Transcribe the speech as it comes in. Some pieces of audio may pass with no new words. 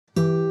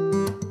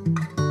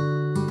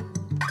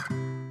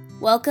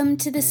Welcome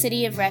to the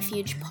City of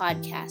Refuge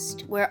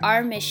podcast, where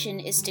our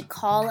mission is to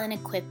call and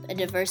equip a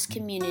diverse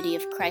community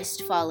of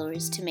Christ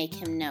followers to make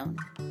him known.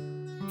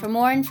 For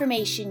more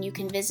information, you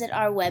can visit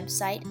our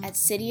website at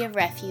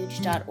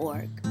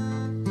cityofrefuge.org.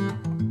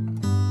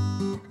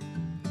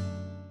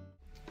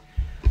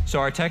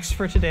 So our text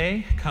for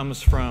today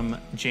comes from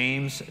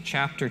James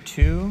chapter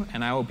 2,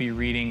 and I will be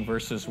reading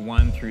verses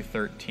 1 through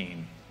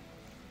 13.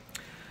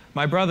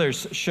 My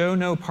brothers, show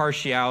no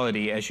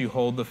partiality as you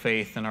hold the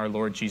faith in our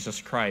Lord Jesus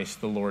Christ,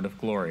 the Lord of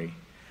glory.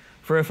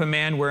 For if a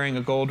man wearing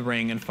a gold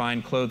ring and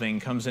fine clothing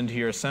comes into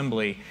your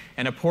assembly,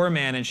 and a poor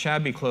man in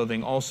shabby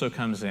clothing also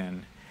comes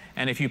in,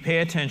 and if you pay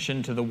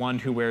attention to the one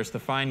who wears the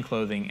fine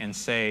clothing and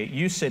say,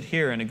 "You sit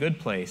here in a good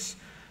place,"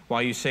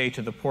 while you say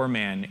to the poor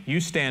man, "You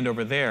stand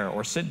over there,"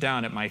 or "Sit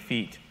down at my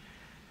feet,"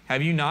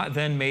 have you not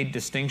then made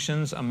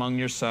distinctions among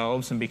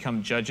yourselves and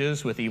become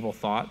judges with evil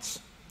thoughts?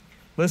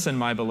 Listen,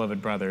 my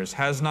beloved brothers,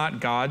 has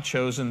not God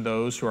chosen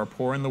those who are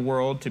poor in the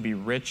world to be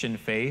rich in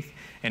faith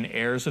and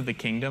heirs of the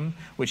kingdom,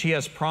 which he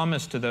has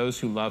promised to those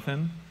who love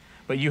him?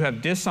 But you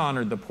have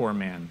dishonored the poor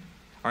man.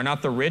 Are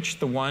not the rich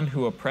the one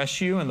who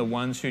oppress you and the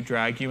ones who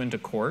drag you into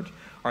court?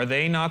 Are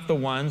they not the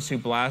ones who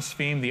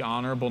blaspheme the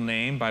honorable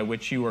name by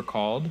which you were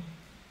called?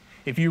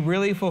 If you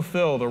really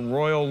fulfill the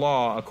royal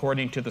law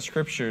according to the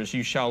scriptures,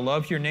 you shall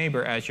love your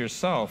neighbor as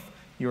yourself,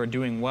 you are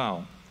doing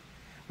well.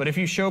 But if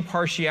you show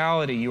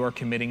partiality, you are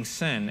committing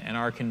sin and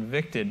are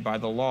convicted by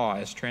the law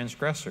as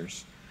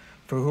transgressors.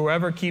 For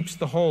whoever keeps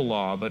the whole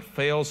law but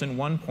fails in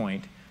one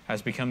point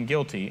has become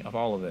guilty of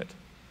all of it.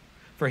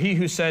 For he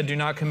who said, "Do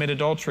not commit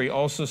adultery,"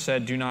 also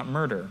said, "Do not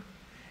murder."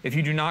 If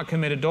you do not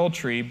commit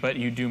adultery, but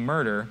you do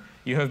murder,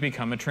 you have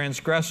become a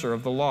transgressor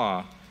of the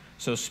law.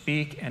 So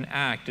speak and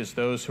act as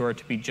those who are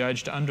to be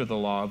judged under the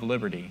law of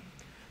liberty.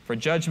 For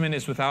judgment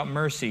is without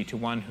mercy to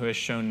one who has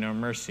shown no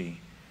mercy.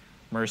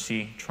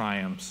 Mercy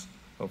triumphs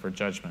over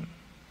judgment.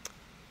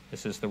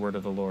 This is the word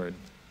of the Lord.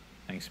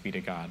 Thanks be to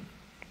God.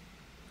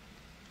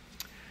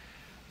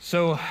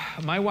 So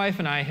my wife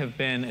and I have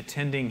been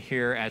attending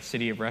here at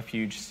City of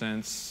Refuge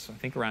since, I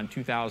think, around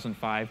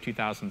 2005,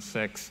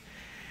 2006.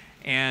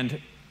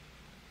 And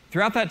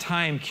throughout that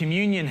time,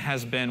 communion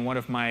has been one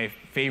of my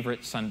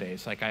favorite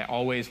Sundays. Like, I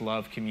always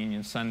love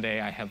Communion Sunday.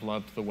 I have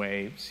loved the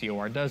way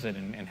COR does it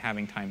and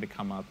having time to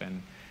come up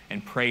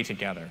and pray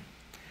together.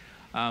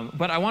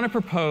 But I want to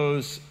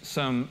propose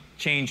some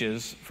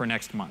changes for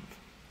next month.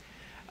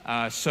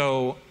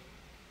 So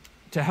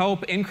to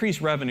help increase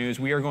revenues,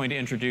 we are going to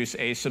introduce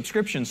a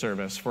subscription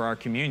service for our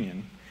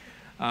communion.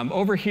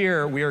 Over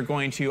here, we are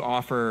going to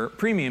offer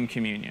premium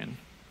communion.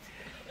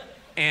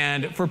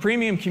 And for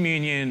premium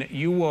communion,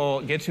 you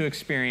will get to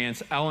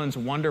experience Ellen's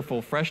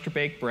wonderful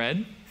fresh-baked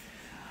bread.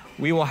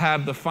 We will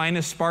have the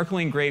finest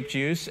sparkling grape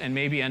juice and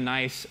maybe a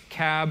nice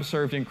cab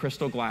served in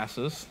crystal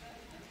glasses.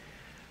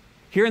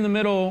 Here in the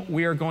middle,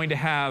 we are going to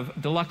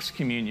have deluxe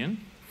communion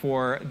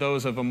for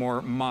those of a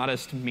more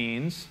modest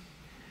means.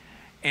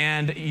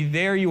 And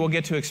there you will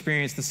get to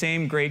experience the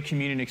same great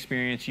communion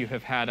experience you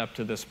have had up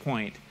to this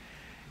point.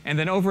 And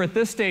then over at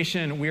this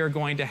station, we are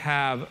going to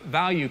have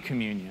value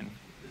communion,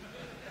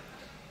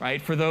 right?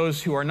 For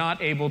those who are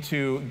not able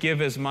to give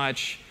as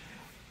much,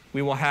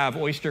 we will have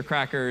oyster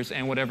crackers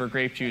and whatever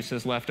grape juice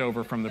is left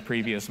over from the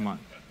previous month.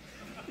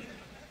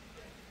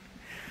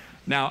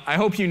 Now, I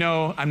hope you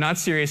know I'm not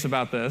serious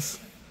about this.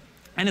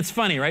 And it's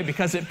funny, right?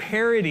 Because it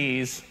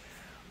parodies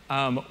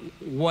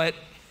what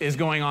is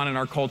going on in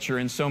our culture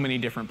in so many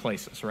different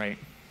places, right?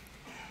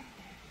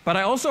 But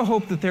I also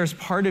hope that there's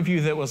part of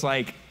you that was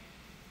like,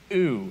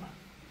 ooh,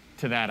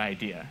 to that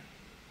idea.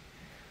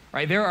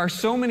 Right? There are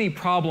so many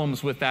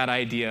problems with that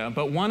idea,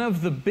 but one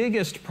of the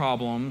biggest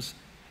problems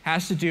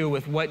has to do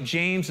with what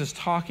James is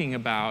talking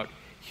about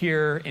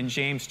here in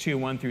James 2,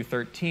 1 through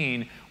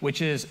 13,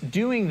 which is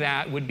doing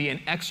that would be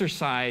an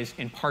exercise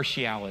in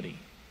partiality,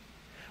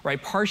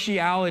 right?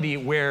 Partiality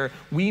where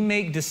we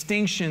make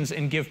distinctions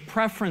and give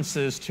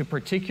preferences to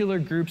particular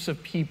groups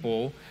of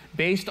people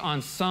based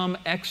on some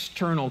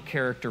external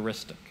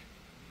characteristic.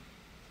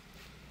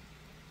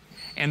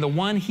 And the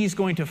one he's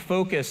going to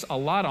focus a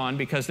lot on,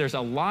 because there's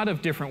a lot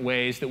of different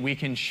ways that we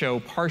can show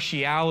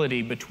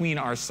partiality between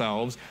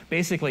ourselves.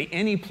 Basically,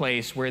 any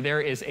place where there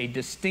is a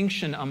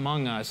distinction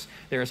among us,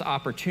 there is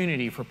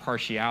opportunity for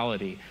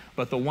partiality.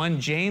 But the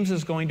one James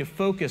is going to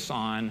focus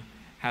on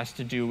has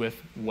to do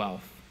with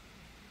wealth,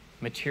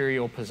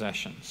 material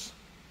possessions.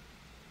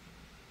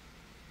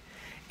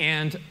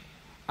 And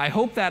I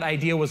hope that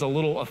idea was a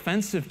little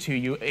offensive to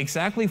you,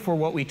 exactly for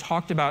what we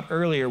talked about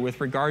earlier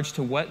with regards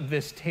to what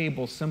this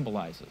table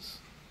symbolizes.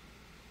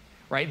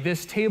 Right?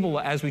 This table,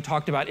 as we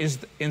talked about, is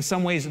in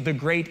some ways the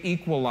great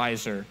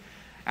equalizer,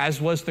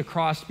 as was the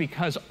cross,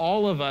 because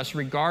all of us,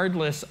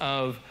 regardless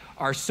of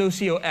our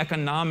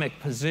socioeconomic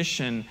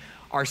position,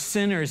 are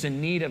sinners in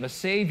need of a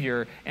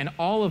Savior, and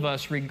all of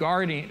us,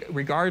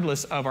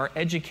 regardless of our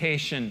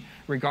education,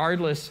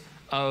 regardless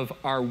of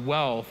our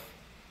wealth,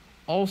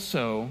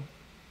 also,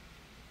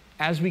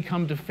 as we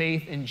come to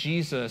faith in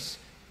Jesus,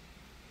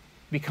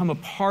 become a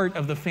part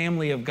of the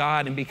family of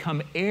God and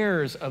become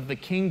heirs of the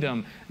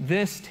kingdom.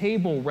 This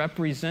table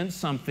represents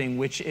something,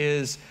 which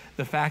is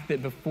the fact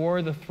that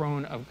before the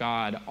throne of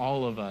God,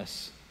 all of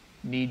us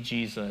need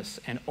Jesus,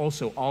 and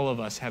also all of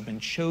us have been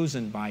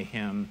chosen by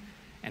him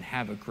and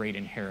have a great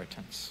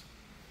inheritance.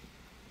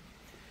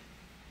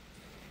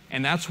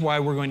 And that's why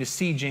we're going to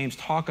see James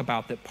talk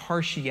about that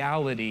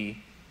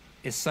partiality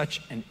is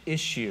such an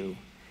issue,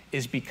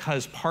 is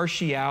because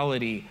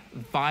partiality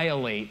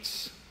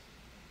violates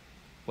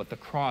what the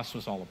cross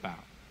was all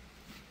about.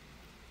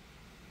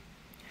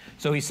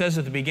 So he says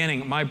at the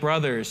beginning, "My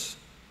brothers,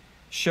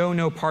 show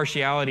no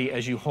partiality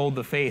as you hold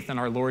the faith in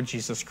our Lord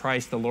Jesus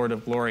Christ, the Lord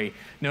of glory."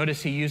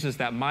 Notice he uses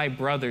that "my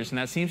brothers," and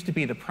that seems to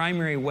be the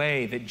primary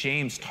way that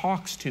James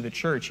talks to the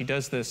church. He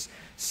does this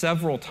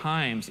several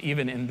times,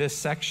 even in this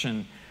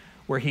section,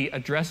 where he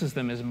addresses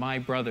them as "my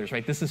brothers,"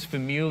 right? This is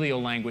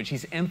familial language.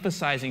 He's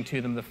emphasizing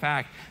to them the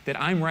fact that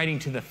I'm writing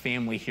to the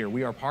family here.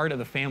 We are part of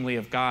the family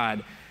of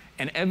God,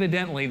 and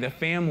evidently the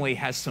family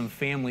has some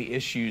family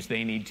issues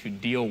they need to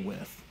deal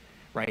with,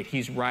 right?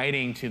 He's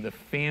writing to the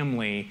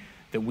family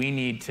that we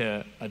need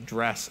to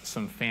address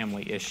some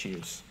family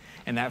issues.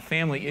 And that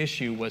family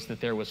issue was that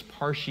there was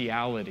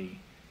partiality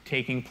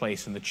taking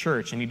place in the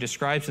church. And he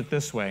describes it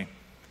this way: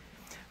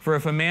 "For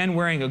if a man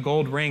wearing a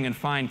gold ring and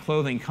fine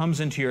clothing comes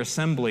into your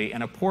assembly,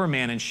 and a poor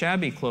man in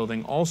shabby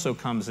clothing also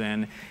comes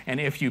in, and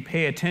if you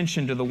pay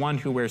attention to the one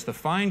who wears the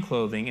fine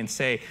clothing and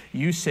say,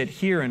 'You sit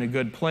here in a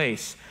good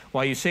place,'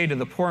 while you say to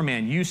the poor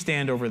man, 'You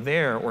stand over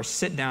there,' or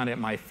 'Sit down at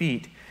my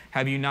feet,'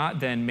 have you not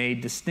then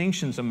made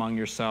distinctions among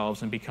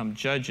yourselves and become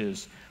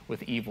judges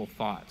with evil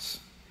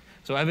thoughts?"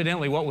 So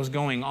evidently what was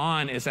going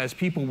on is, as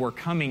people were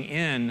coming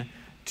in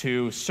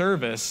to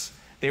service,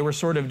 they were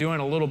sort of doing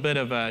a little bit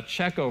of a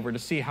check over to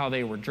see how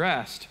they were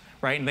dressed,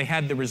 right? And they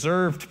had the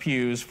reserved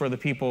pews for the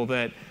people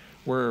that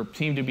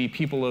seemed to be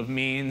people of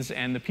means,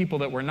 and the people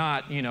that were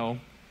not,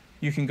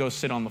 you can go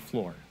sit on the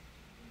floor.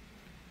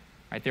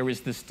 Right? There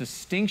was this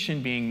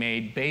distinction being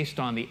made based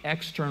on the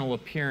external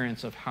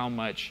appearance of how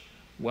much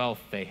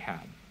wealth they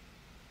had.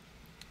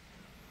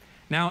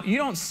 Now, you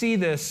don't see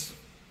this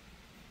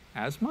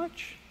as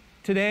much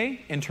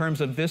today in terms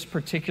of this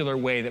particular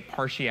way that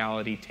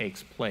partiality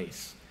takes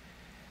place.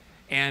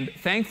 And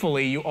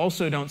thankfully, you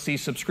also don't see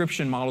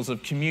subscription models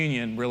of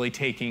communion really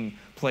taking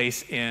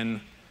place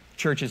in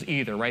churches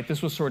either, right?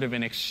 This was sort of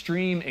an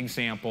extreme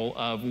example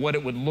of what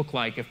it would look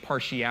like if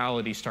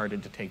partiality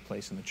started to take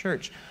place in the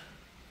church.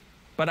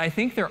 But I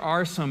think there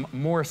are some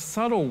more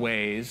subtle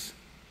ways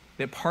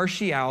that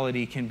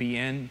partiality can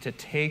begin to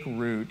take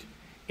root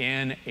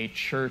in a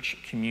church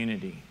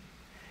community.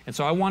 And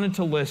so I wanted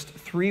to list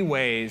 3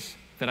 ways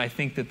that I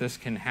think that this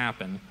can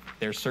happen.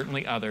 There's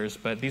certainly others,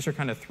 but these are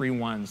kind of 3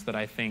 ones that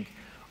I think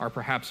are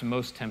perhaps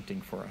most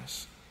tempting for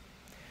us.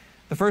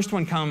 The first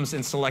one comes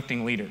in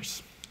selecting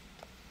leaders.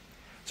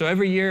 So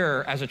every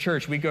year as a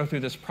church, we go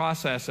through this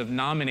process of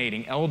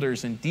nominating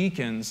elders and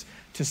deacons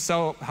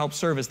to help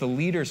serve as the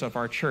leaders of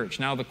our church.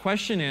 Now the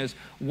question is,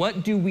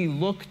 what do we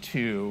look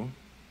to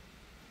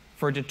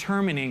for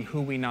determining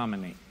who we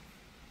nominate?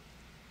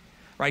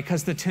 Right?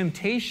 Because the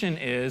temptation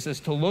is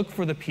to look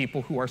for the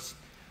people who are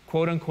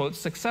quote unquote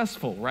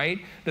successful, right?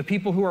 The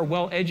people who are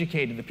well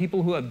educated, the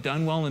people who have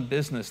done well in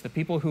business, the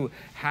people who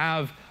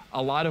have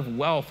a lot of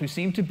wealth, who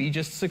seem to be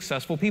just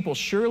successful people.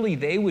 Surely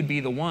they would be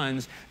the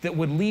ones that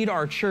would lead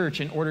our church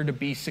in order to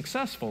be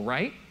successful,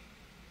 right?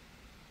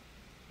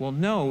 Well,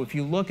 no, if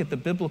you look at the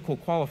biblical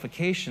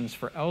qualifications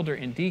for elder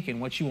and deacon,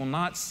 what you will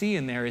not see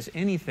in there is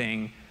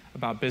anything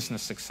about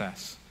business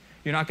success.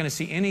 You're not going to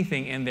see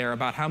anything in there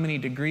about how many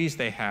degrees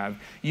they have.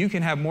 You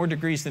can have more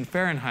degrees than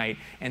Fahrenheit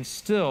and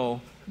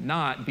still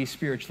not be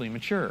spiritually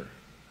mature.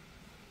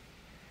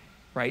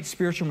 Right?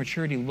 Spiritual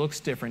maturity looks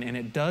different, and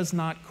it does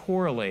not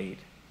correlate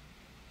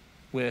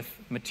with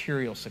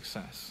material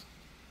success.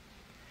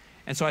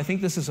 And so I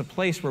think this is a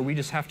place where we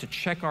just have to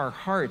check our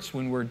hearts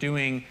when we're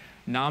doing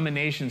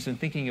nominations and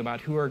thinking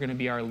about who are going to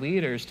be our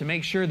leaders, to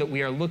make sure that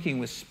we are looking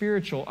with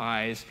spiritual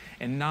eyes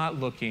and not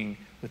looking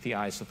with the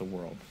eyes of the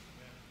world.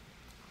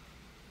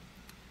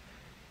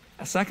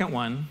 A second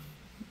one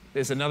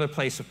is another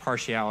place of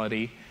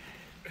partiality.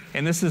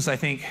 And this is, I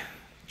think,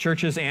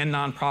 churches and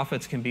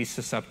nonprofits can be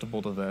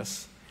susceptible to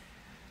this,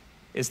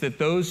 is that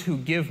those who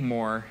give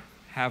more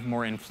have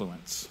more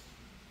influence.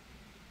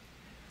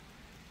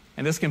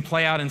 And this can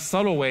play out in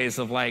subtle ways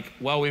of like,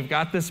 well, we've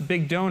got this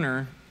big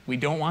donor, we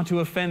don't want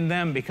to offend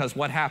them because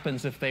what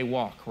happens if they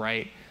walk,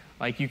 right?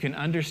 Like, you can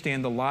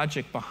understand the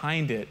logic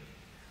behind it,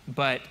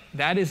 but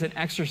that is an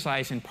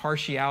exercise in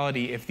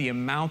partiality if the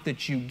amount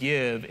that you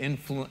give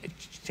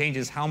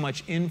changes how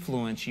much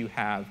influence you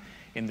have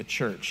in the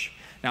church.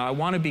 Now, I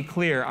want to be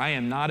clear, I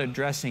am not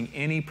addressing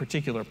any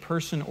particular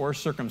person or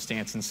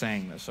circumstance in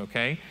saying this,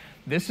 okay?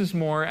 This is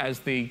more as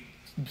the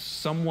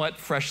somewhat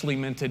freshly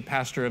minted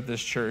pastor of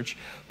this church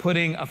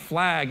putting a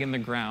flag in the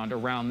ground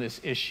around this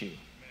issue.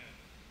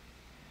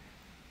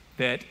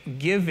 That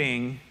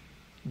giving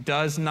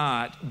does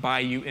not buy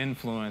you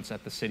influence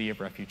at the City of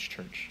Refuge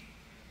Church.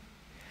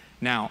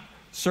 Now,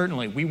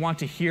 Certainly, we want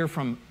to hear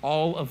from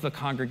all of the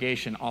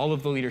congregation. All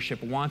of the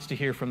leadership wants to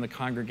hear from the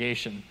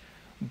congregation.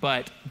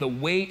 But the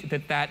weight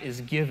that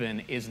is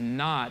given is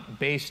not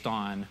based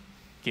on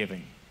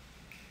giving,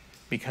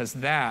 because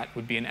that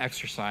would be an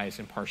exercise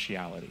in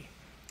partiality.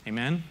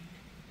 Amen?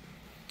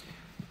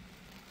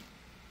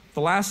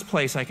 The last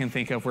place I can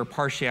think of where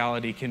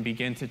partiality can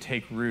begin to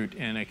take root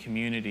in a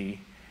community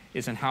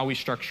is in how we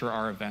structure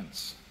our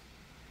events.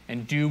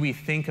 And do we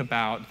think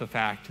about the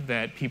fact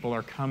that people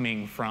are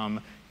coming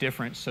from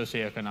different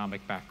socioeconomic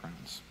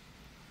backgrounds?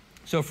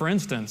 So for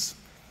instance,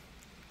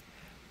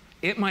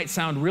 it might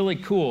sound really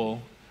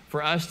cool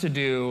for us to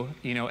do,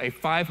 a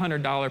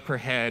 $500 per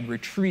head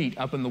retreat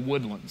up in the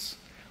woodlands.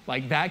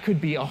 Like, that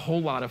could be a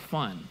whole lot of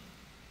fun.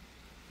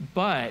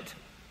 But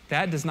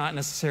that does not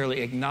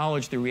necessarily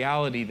acknowledge the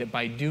reality that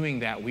by doing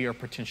that, we are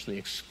potentially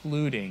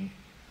excluding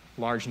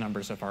large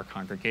numbers of our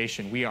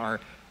congregation. We are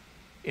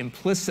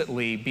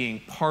implicitly being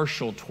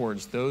partial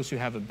towards those who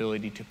have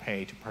ability to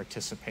pay to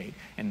participate,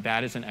 and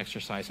that is an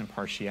exercise in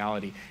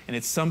partiality. And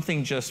it's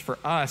something just for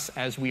us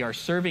as we are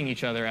serving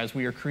each other, as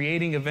we are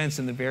creating events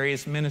in the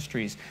various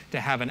ministries,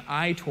 to have an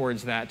eye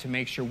towards that, to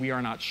make sure we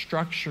are not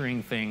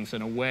structuring things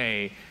in a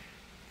way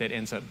that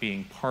ends up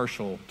being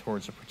partial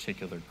towards a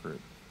particular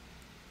group.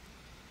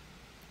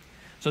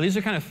 So these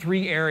are kind of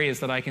three areas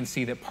that I can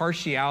see that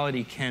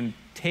partiality can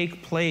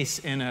take place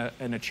in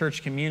a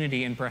church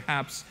community in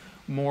perhaps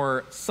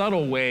more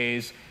subtle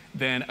ways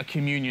than a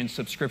communion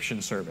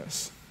subscription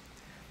service.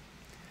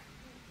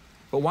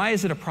 But why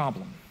is it a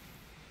problem?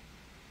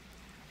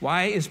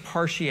 Why is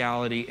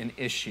partiality an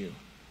issue?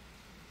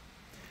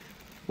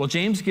 Well,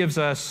 James gives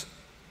us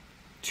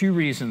two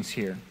reasons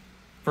here.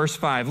 Verse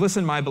 5,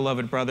 "Listen, my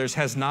beloved brothers,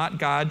 has not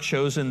God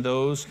chosen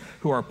those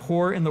who are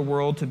poor in the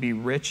world to be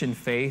rich in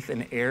faith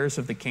and heirs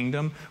of the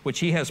kingdom, which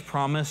he has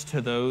promised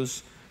to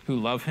those who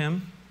love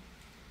him?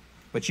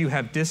 But you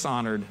have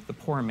dishonored the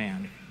poor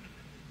man."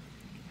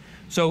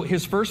 So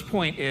his first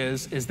point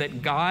is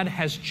that God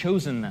has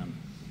chosen them.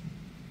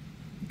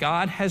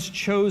 God has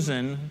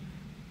chosen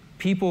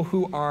people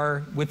who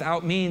are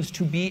without means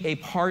to be a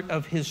part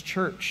of his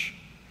church.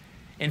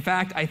 In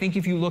fact, I think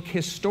if you look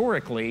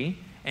historically,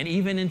 and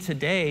even in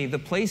today, the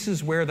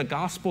places where the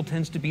gospel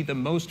tends to be the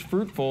most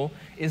fruitful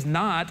is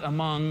not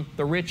among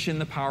the rich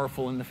and the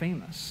powerful and the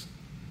famous.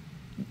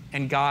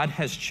 And God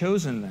has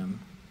chosen them.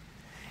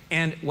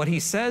 And what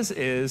he says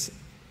is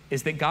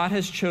that God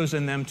has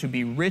chosen them to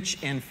be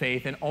rich in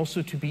faith and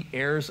also to be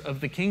heirs of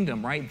the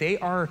kingdom, right? They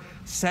are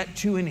set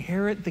to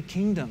inherit the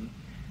kingdom.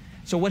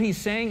 So what he's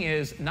saying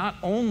is, not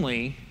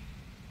only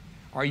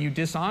are you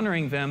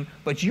dishonoring them,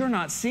 but you're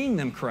not seeing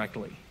them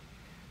correctly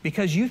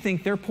because you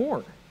think they're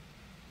poor.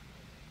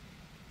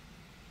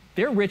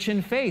 They're rich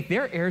in faith.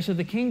 They're heirs of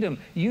the kingdom.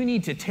 You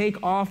need to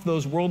take off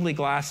those worldly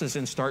glasses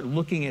and start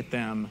looking at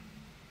them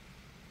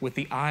with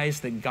the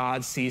eyes that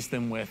God sees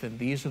them with, and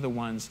these are the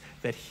ones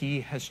that he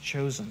has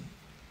chosen.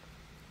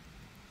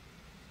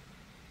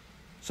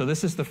 So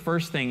this is the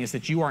first thing, is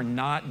that you are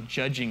not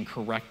judging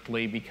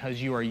correctly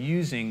because you are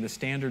using the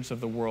standards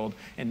of the world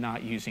and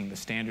not using the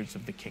standards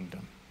of the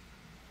kingdom.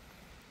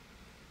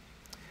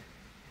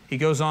 He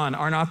goes on,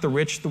 "Are not the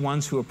rich the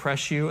ones who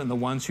oppress you and the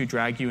ones who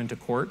drag you into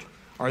court?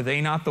 Are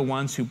they not the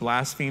ones who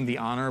blaspheme the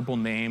honorable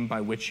name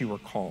by which you were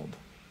called?"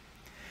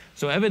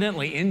 So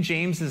evidently in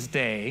James's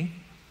day,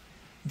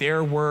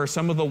 there were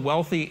some of the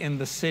wealthy in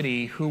the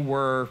city who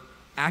were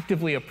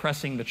actively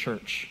oppressing the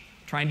church,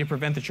 trying to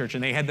prevent the church,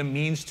 and they had the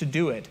means to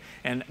do it.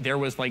 And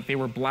they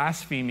were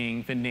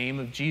blaspheming the name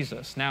of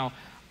Jesus. Now,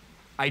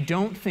 I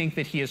don't think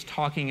that he is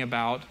talking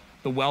about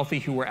the wealthy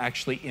who were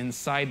actually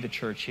inside the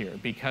church here,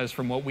 because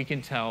from what we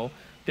can tell,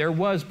 there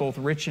was both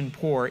rich and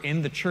poor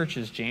in the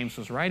churches James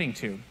was writing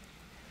to.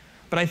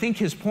 But I think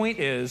his point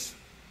is,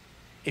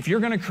 if you're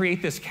going to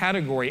create this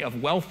category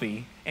of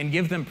wealthy and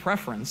give them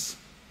preference,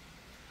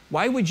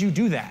 why would you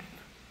do that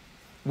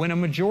when a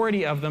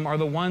majority of them are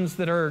the ones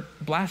that are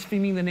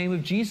blaspheming the name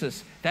of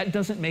Jesus? That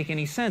doesn't make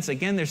any sense.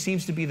 Again, there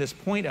seems to be this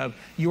point of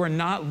you are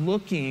not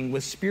looking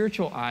with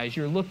spiritual eyes,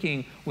 you're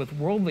looking with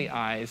worldly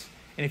eyes.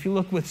 And if you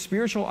look with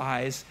spiritual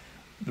eyes,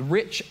 the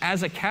rich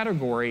as a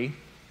category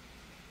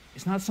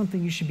is not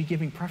something you should be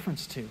giving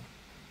preference to.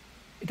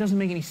 It doesn't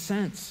make any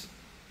sense.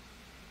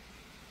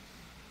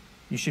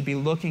 You should be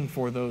looking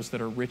for those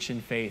that are rich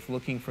in faith,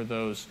 looking for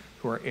those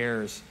who are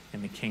heirs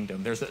in the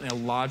kingdom. There's an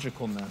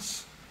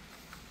illogicalness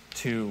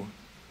to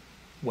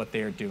what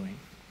they are doing.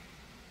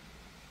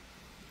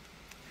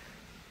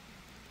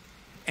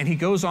 And he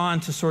goes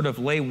on to sort of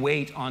lay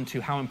weight onto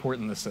how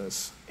important this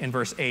is. In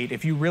verse 8,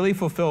 "If you really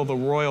fulfill the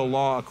royal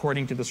law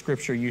according to the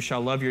scripture, you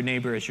shall love your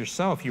neighbor as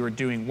yourself, you are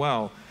doing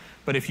well.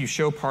 But if you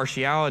show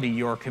partiality,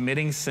 you are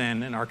committing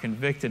sin and are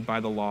convicted by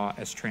the law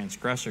as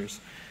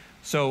transgressors."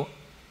 So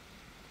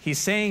he's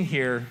saying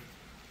here,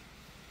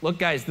 look,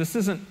 guys, this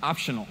isn't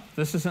optional.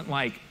 This isn't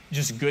like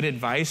just good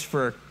advice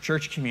for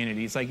church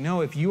communities. Like,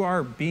 no, if you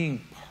are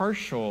being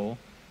partial,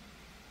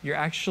 you're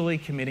actually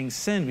committing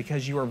sin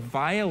because you are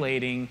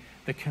violating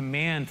the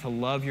command to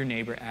love your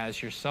neighbor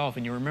as yourself.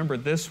 And you remember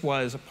this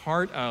was a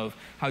part of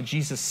how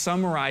Jesus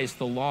summarized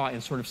the law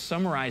and sort of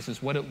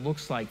summarizes what it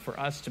looks like for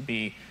us to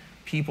be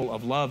people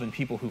of love and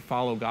people who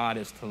follow God,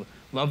 is to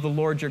love the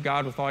Lord your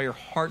God with all your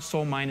heart,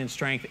 soul, mind, and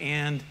strength,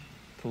 and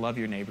to love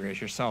your neighbor as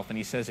yourself. And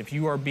he says, if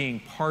you are being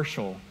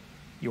partial,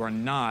 you are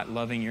not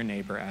loving your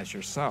neighbor as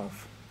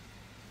yourself.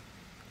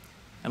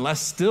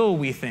 Unless still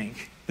we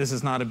think this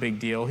is not a big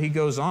deal, he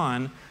goes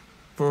on,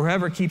 for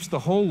whoever keeps the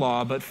whole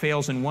law but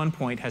fails in one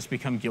point has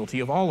become guilty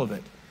of all of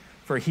it.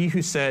 For he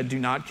who said, do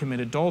not commit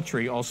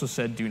adultery, also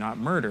said, do not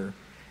murder.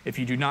 If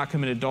you do not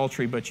commit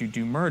adultery but you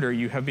do murder,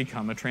 you have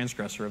become a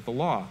transgressor of the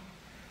law.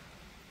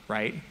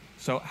 Right?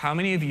 So how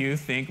many of you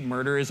think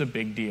murder is a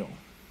big deal?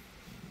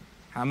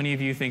 How many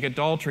of you think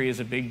adultery is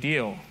a big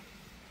deal?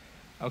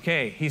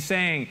 Okay, he's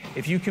saying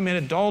if you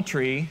commit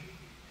adultery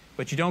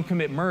but you don't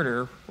commit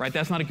murder, right,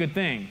 that's not a good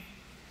thing.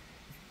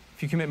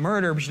 If you commit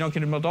murder but you don't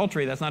commit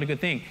adultery, that's not a good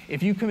thing.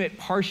 If you commit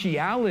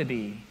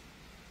partiality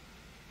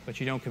but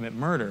you don't commit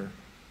murder,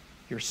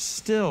 you're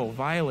still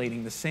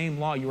violating the same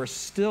law. You are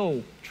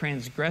still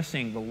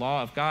transgressing the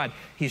law of God.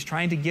 He's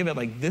trying to give it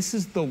like, this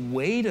is the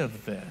weight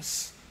of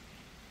this.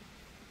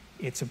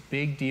 It's a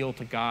big deal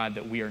to God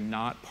that we are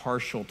not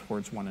partial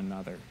towards one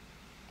another.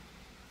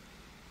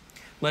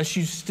 Lest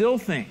you still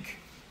think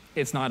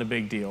it's not a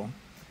big deal,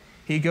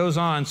 he goes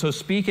on, so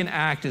speak and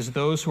act as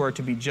those who are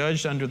to be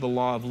judged under the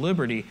law of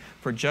liberty,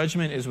 for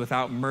judgment is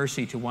without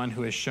mercy to one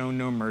who has shown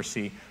no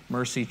mercy.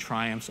 Mercy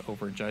triumphs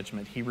over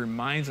judgment. He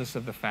reminds us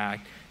of the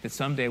fact that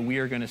someday we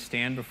are going to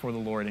stand before the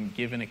Lord and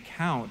give an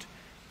account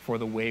for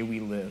the way we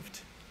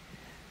lived.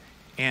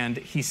 And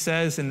he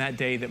says in that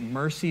day that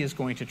mercy is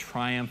going to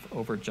triumph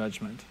over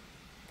judgment.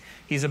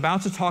 He's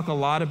about to talk a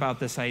lot about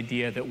this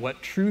idea that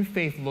what true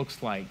faith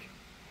looks like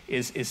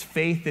is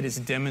faith that is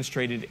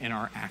demonstrated in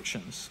our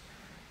actions.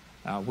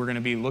 We're going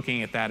to be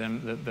looking at that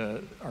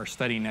in our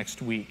study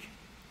next week.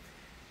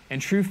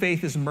 And true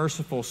faith is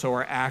merciful, so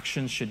our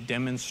actions should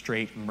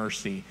demonstrate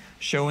mercy.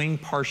 Showing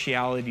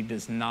partiality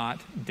does not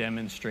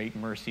demonstrate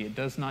mercy. It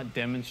does not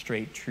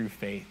demonstrate true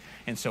faith.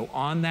 And so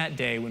on that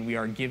day, when we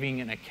are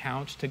giving an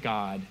account to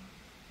God,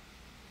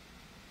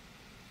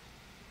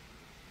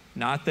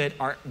 not that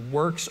our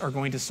works are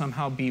going to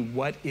somehow be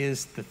what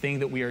is the thing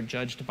that we are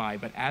judged by,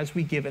 but as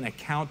we give an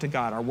account to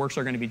God, our works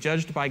are going to be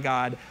judged by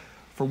God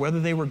for whether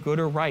they were good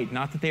or right,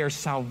 not that they are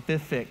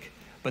salvific,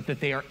 but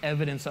that they are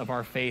evidence of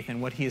our faith.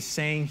 And what he is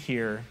saying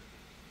here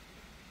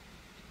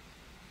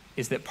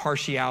is that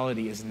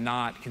partiality is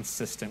not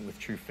consistent with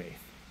true faith.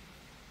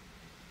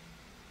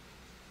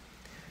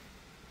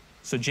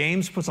 So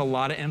James puts a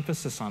lot of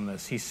emphasis on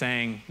this. He's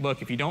saying,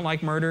 look, if you don't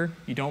like murder,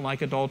 you don't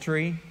like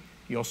adultery,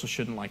 you also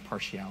shouldn't like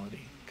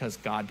partiality, because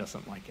God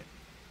doesn't like it.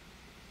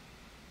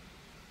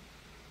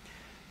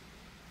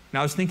 Now,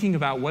 I was thinking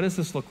about what does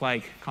this look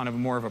like, kind of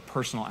more of a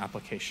personal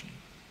application.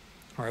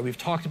 All right, we've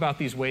talked about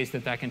these ways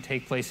that can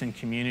take place in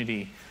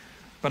community,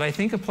 but I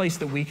think a place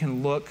that we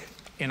can look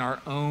in our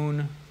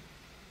own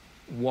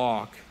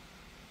walk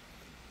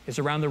is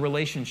around the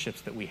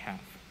relationships that we have.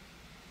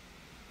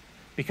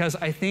 Because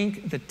I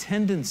think the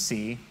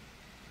tendency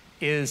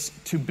is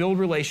to build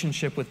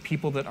relationship with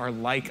people that are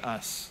like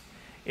us.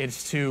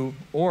 It's to,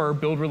 or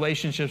build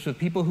relationships with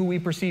people who we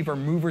perceive are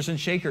movers and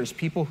shakers,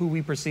 people who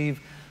we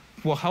perceive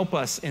will help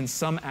us in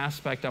some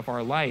aspect of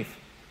our life.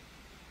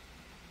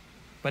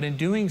 But in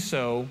doing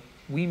so,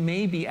 we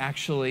may be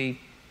actually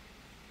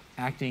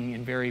acting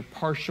in very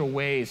partial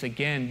ways,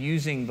 again,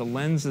 using the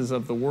lenses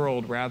of the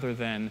world rather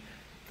than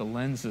the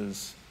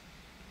lenses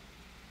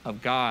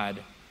of God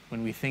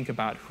when we think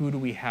about who do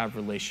we have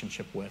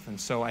relationship with. And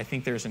so I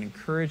think there's an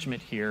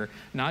encouragement here,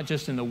 not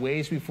just in the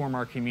ways we form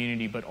our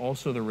community, but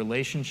also the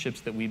relationships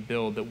that we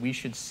build, that we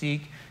should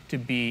seek to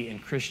be in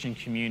Christian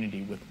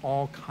community with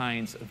all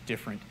kinds of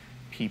different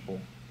people.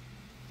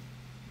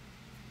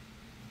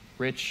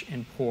 Rich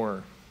and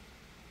poor,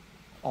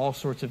 all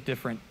sorts of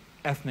different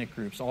ethnic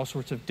groups, all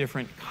sorts of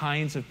different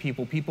kinds of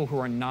people, people who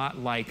are not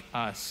like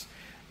us,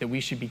 that we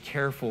should be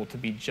careful to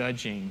be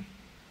judging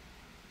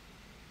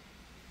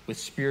with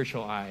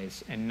spiritual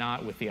eyes and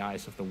not with the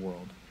eyes of the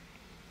world.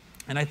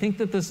 And I think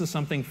that this is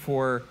something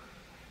for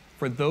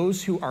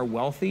those who are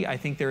wealthy. I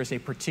think there is a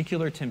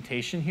particular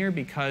temptation here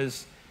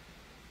because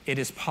it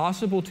is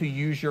possible to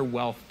use your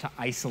wealth to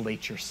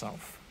isolate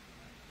yourself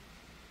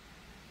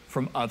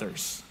from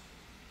others.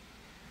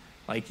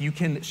 Like you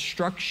can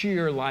structure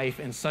your life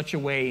in such a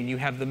way, and you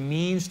have the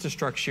means to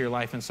structure your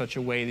life in such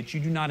a way that you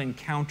do not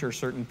encounter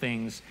certain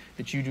things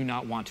that you do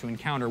not want to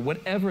encounter,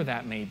 whatever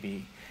that may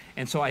be.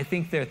 And so I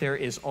think that there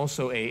is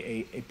also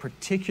a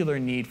particular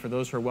need for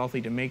those who are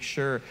wealthy to make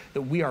sure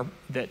that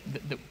that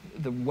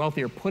the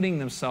wealthy are putting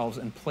themselves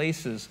in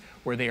places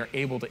where they are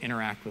able to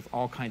interact with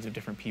all kinds of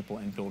different people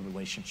and build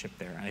relationship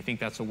there. And I think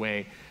that's a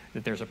way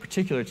that there's a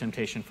particular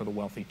temptation for the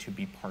wealthy to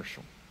be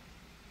partial.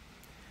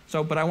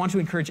 But I want to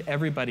encourage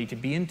everybody to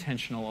be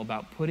intentional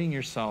about putting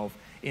yourself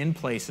in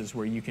places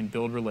where you can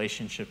build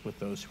relationship with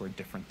those who are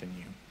different than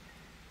you.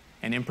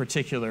 And in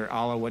particular,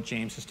 a la what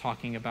James is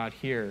talking about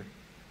here,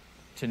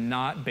 to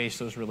not base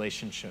those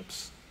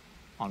relationships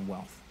on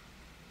wealth.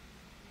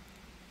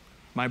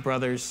 My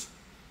brothers,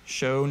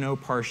 show no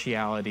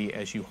partiality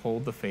as you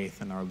hold the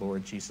faith in our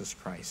Lord Jesus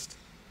Christ,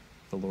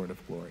 the Lord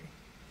of glory.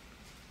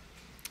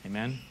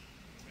 Amen?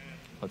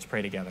 Let's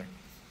pray together.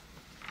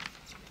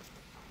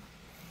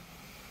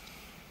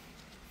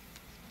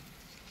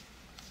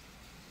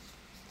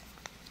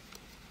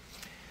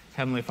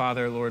 Heavenly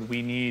Father, Lord,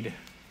 we need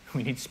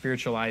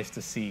spiritual eyes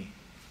to see.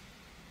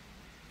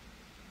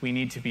 We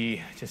need to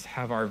just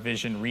have our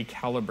vision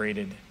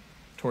recalibrated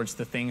towards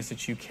the things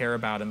that you care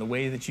about and the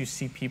way that you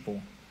see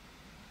people.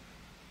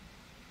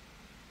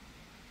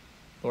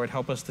 Lord,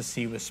 help us to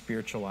see with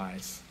spiritual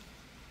eyes.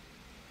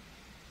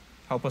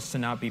 Help us to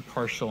not be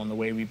partial in the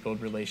way we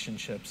build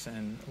relationships.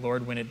 And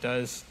Lord, when it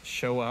does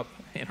show up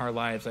in our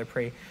lives, I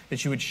pray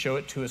that you would show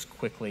it to us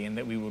quickly and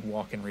that we would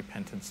walk in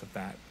repentance of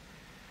that,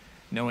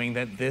 knowing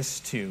that this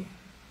too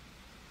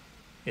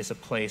is a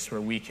place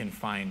where we can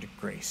find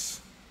grace.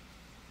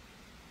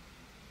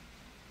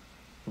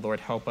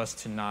 Lord, help us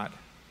to not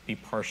be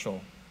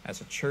partial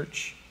as a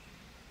church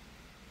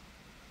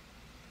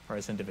or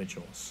as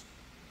individuals.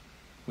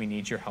 We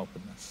need your help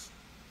in this.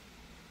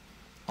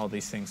 All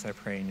these things I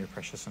pray in your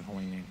precious and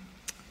holy name.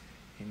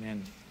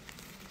 Amen.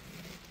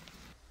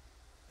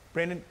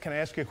 Brandon, can I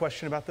ask you a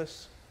question about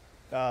this?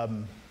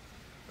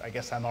 I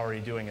guess I'm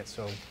already doing it,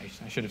 so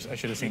I should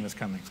have seen this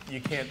coming.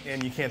 you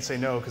can't say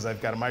no because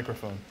I've got a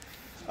microphone.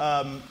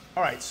 All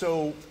right,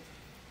 so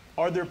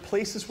are there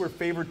places where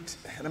and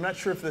I'm not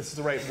sure if this is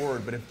the right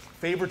word, but if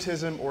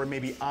favoritism or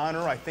maybe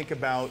honor, I think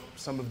about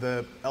some of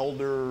the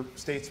elder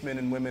statesmen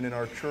and women in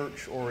our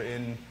church or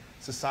in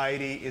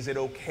society, is it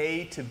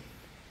okay to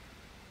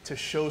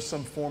show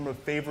some form of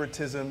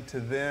favoritism to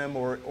them,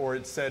 or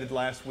it said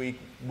last week,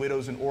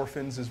 widows and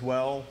orphans as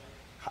well?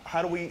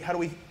 How do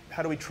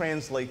we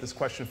translate this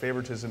question of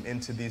favoritism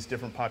into these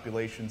different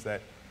populations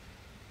that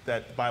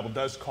the Bible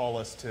does call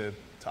us to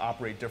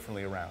operate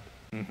differently around?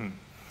 Mm-hmm.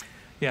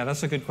 Yeah,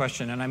 that's a good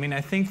question. And I mean, I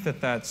think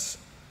that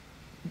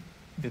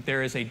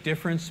there is a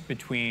difference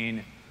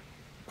between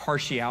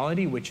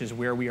partiality, which is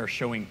where we are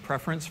showing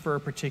preference for a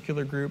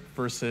particular group,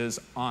 versus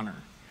honor,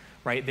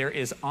 right? There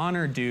is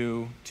honor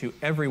due to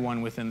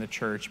everyone within the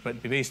church,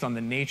 but based on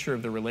the nature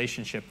of the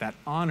relationship, that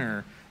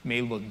honor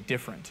may look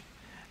different.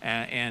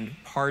 And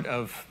part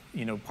of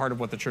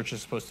what the church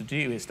is supposed to do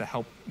is to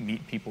help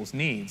meet people's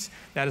needs.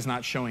 That is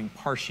not showing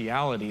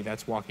partiality.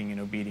 That's walking in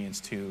obedience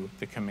to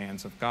the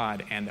commands of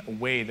God and a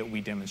way that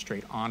we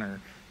demonstrate honor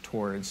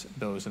towards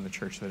those in the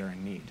church that are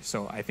in need.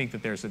 So I think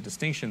that there's a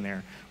distinction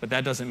there, but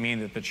that doesn't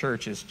mean that the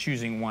church is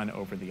choosing one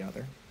over the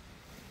other.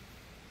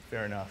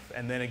 Fair enough.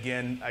 And then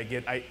again,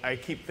 I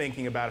keep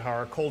thinking about how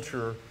our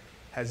culture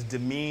has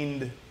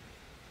demeaned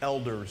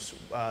elders,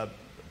 the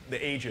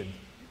aged.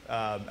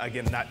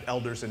 Again, not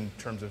elders in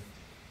terms of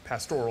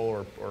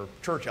pastoral or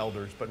church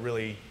elders, but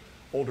really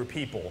older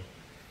people.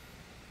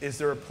 Is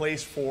there a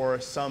place for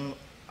some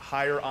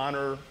higher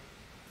honor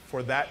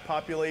for that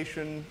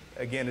population?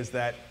 Again, is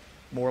that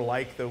more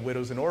like the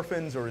widows and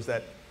orphans, or is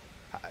that,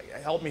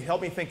 help me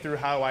think through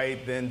how I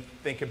then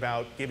think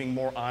about giving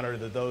more honor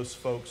to those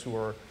folks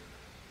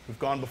who've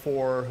gone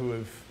before, who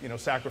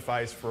have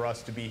sacrificed for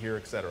us to be here,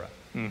 et cetera.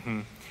 Mm-hmm.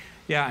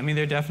 Yeah, I mean,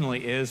 there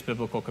definitely is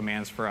biblical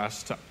commands for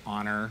us to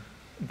honor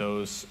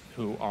those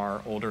who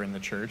are older in the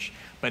church,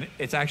 but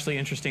it's actually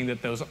interesting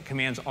that those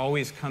commands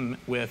always come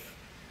with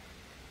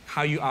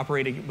how you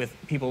operate with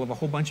people of a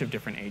whole bunch of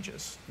different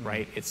ages,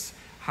 right? It's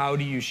how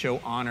do you show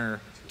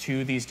honor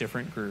to these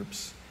different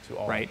groups,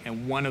 right?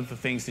 And one of the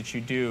things that you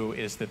do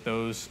is that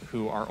those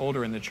who are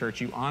older in the church,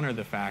 you honor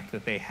the fact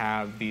that they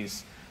have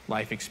these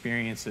life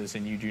experiences,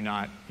 and you do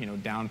not,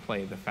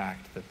 downplay the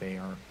fact that they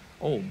are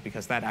old,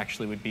 because that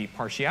actually would be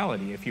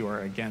partiality if you are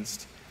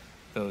against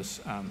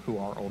those who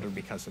are older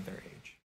because of their age.